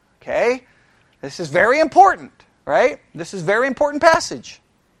 Okay. This is very important, right? This is a very important passage.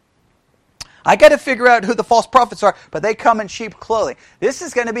 I got to figure out who the false prophets are, but they come in sheep clothing. This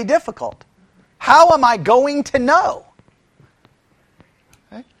is going to be difficult. How am I going to know?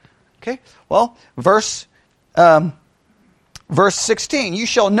 Okay. Well, verse 16. You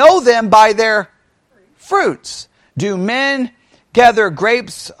shall know them by their fruits. Do men gather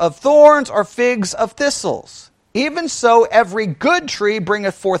grapes of thorns or figs of thistles? Even so, every good tree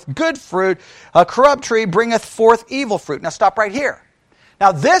bringeth forth good fruit. A corrupt tree bringeth forth evil fruit. Now stop right here.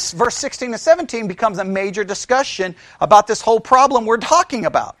 Now this, verse 16 and 17, becomes a major discussion about this whole problem we're talking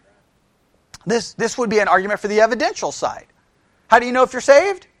about. This would be an argument for the evidential side. How do you know if you're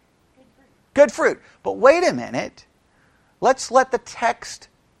saved? Good fruit. But wait a minute. Let's let the text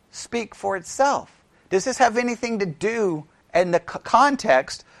speak for itself. Does this have anything to do in the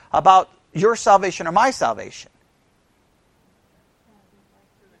context about your salvation or my salvation?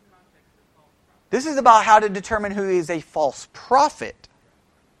 This is about how to determine who is a false prophet.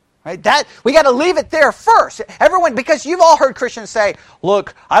 Right? That we got to leave it there first. Everyone, because you've all heard Christians say,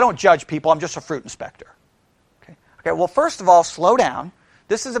 "Look, I don't judge people. I'm just a fruit inspector." Okay. Well, first of all, slow down.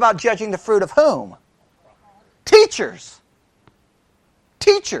 This is about judging the fruit of whom? Teachers.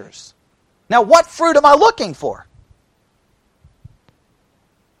 Teachers. Now, what fruit am I looking for?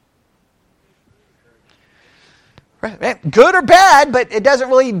 Right. Good or bad, but it doesn't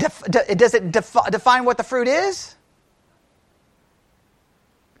really define what the fruit is?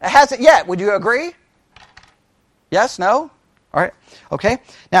 It hasn't yet. Would you agree? Yes? No? All right. Okay.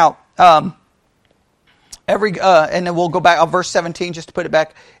 Now, and then we'll go back on verse 17 just to put it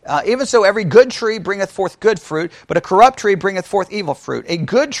back. Even so, every good tree bringeth forth good fruit, but a corrupt tree bringeth forth evil fruit. A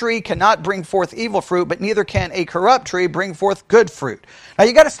good tree cannot bring forth evil fruit, but neither can a corrupt tree bring forth good fruit. Now,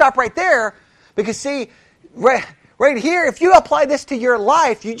 you got to stop right there because, see, right here, if you apply this to your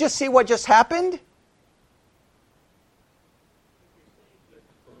life, you just see what just happened.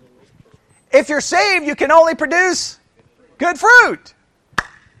 If you're saved, you can only produce good fruit.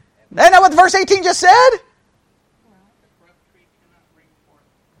 Isn't that what verse 18 just said?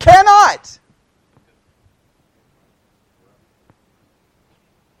 Cannot.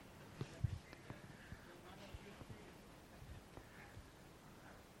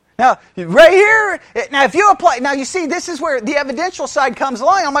 Now, right here, now if you apply, now you see this is where the evidential side comes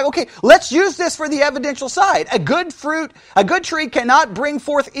along. I'm like, okay, let's use this for the evidential side. A good tree cannot bring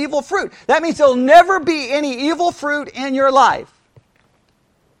forth evil fruit. That means there'll never be any evil fruit in your life.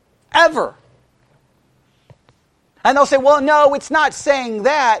 Ever. And they'll say, well, no, it's not saying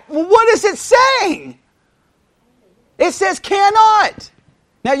that. Well, what is it saying? It says cannot.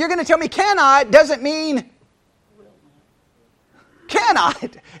 Now, you're going to tell me cannot doesn't mean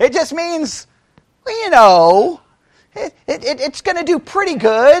cannot. It just means, well, it's going to do pretty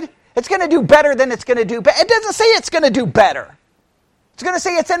good. It's going to do better than it's going to do. It doesn't say it's going to do better. It's going to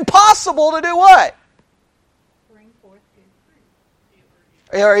say it's impossible to do what? Bring forth good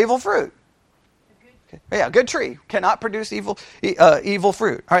fruit. Or evil fruit. Yeah, good tree cannot produce evil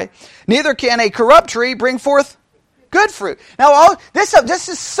fruit. All right. Neither can a corrupt tree bring forth good fruit. Now, this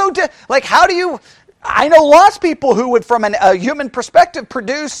is so like, how do you? I know lots of people who would, from a human perspective,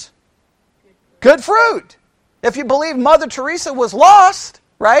 produce good fruit. If you believe Mother Teresa was lost,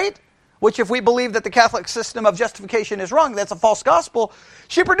 right? Which, if we believe that the Catholic system of justification is wrong, that's a false gospel.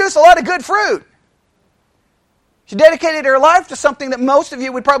 She produced a lot of good fruit. She dedicated her life to something that most of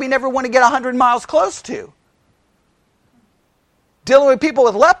you would probably never want to get 100 miles close to. Dealing with people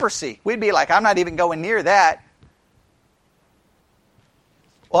with leprosy. We'd be like, I'm not even going near that.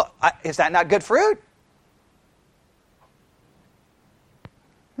 Well, is that not good fruit?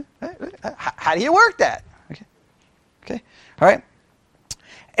 How do you work that? Okay. All right.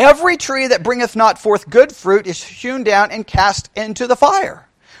 Every tree that bringeth not forth good fruit is hewn down and cast into the fire.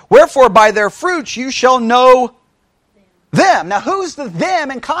 Wherefore by their fruits you shall know them. Now who's the them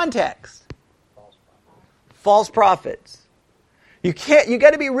in context? False prophets. You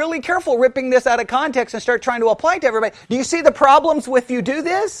got to be really careful ripping this out of context and start trying to apply it to everybody. Do you see the problems with you do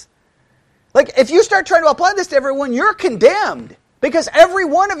this? Like, if you start trying to apply this to everyone, you're condemned. Because every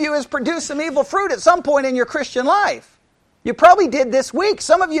one of you has produced some evil fruit at some point in your Christian life. You probably did this week.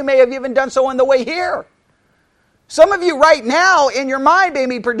 Some of you may have even done so on the way here. Some of you right now in your mind may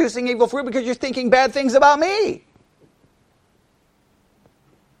be producing evil fruit because you're thinking bad things about me.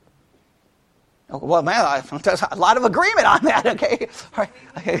 Well, man, there's a lot of agreement on that, okay?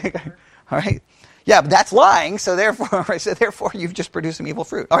 All right. Yeah, but that's lying. So therefore, you've just produced some evil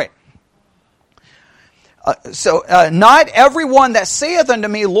fruit. All right. Not everyone that saith unto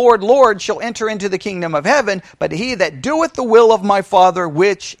me, Lord, Lord, shall enter into the kingdom of heaven, but he that doeth the will of my Father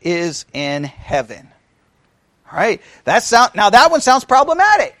which is in heaven. All right. Now that one sounds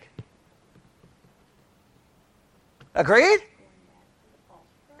problematic. Agreed?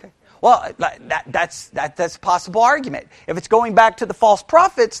 Okay. Well, that's a possible argument. If it's going back to the false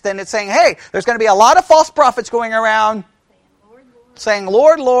prophets, then it's saying, hey, there's going to be a lot of false prophets going around saying,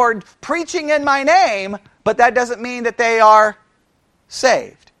 Lord, Lord, preaching in my name, but that doesn't mean that they are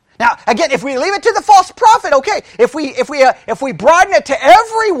saved. Now, again, if we leave it to the false prophet, okay. If we broaden it to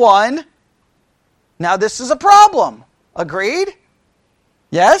everyone, now this is a problem. Agreed?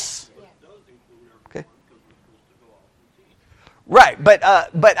 Yes? Okay. Right, but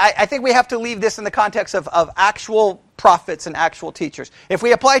I think we have to leave this in the context of actual prophets and actual teachers. If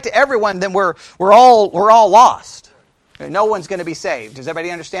we apply it to everyone, then we're all lost. No one's going to be saved. Does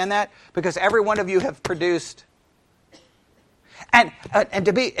everybody understand that? Because every one of you have produced. And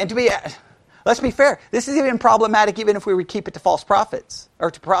to be, let's be fair. This is even problematic, even if we would keep it to false prophets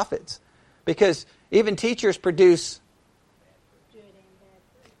or to prophets, because even teachers produce.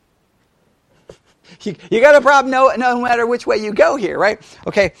 You got a problem no matter which way you go here, right?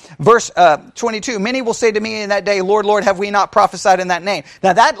 Okay, verse 22. Many will say to me in that day, Lord, Lord, have we not prophesied in that name?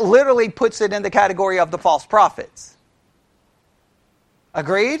 Now that literally puts it in the category of the false prophets.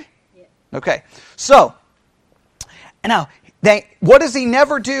 Agreed? Yeah. Okay. So, now, what does he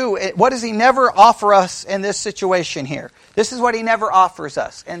never do? What does he never offer us in this situation here? This is what he never offers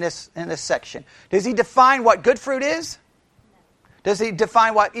us in this section. Does he define what good fruit is? Does he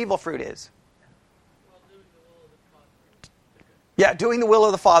define what evil fruit is? Yeah, doing the will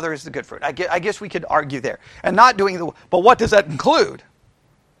of the Father is the good fruit. I guess we could argue there. And not doing but what does that include?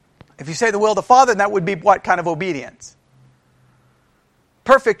 If you say the will of the Father, then that would be what kind of obedience?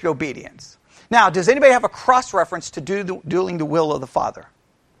 Perfect obedience. Now, does anybody have a cross-reference to doing the will of the Father?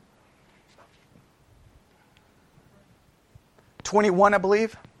 21, I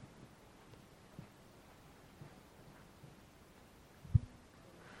believe.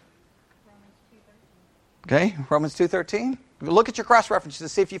 Okay, Romans 2:13. Look at your cross-references to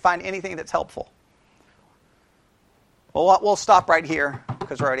see if you find anything that's helpful. Well, we'll stop right here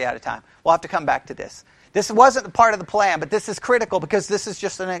because we're already out of time. We'll have to come back to this. This wasn't part of the plan, but this is critical because this is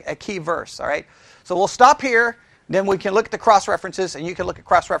just a key verse, all right? So we'll stop here, then we can look at the cross-references, and you can look at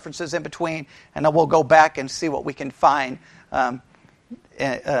cross-references in between, and then we'll go back and see what we can find in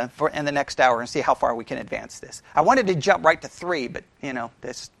the next hour and see how far we can advance this. I wanted to jump right to 3, but,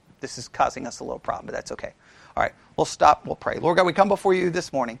 this is causing us a little problem, but that's okay. All right, we'll stop, we'll pray. Lord God, we come before you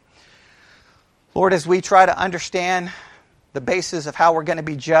this morning. Lord, as we try to understand the basis of how we're going to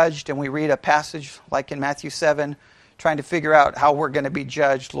be judged, and we read a passage like in Matthew 7, trying to figure out how we're going to be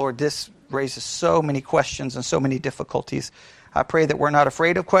judged. Lord, this raises so many questions and so many difficulties. I pray that we're not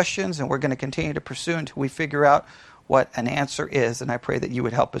afraid of questions, and we're going to continue to pursue until we figure out what an answer is, and I pray that you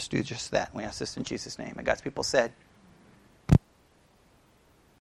would help us do just that. We ask this in Jesus' name. And God's people said,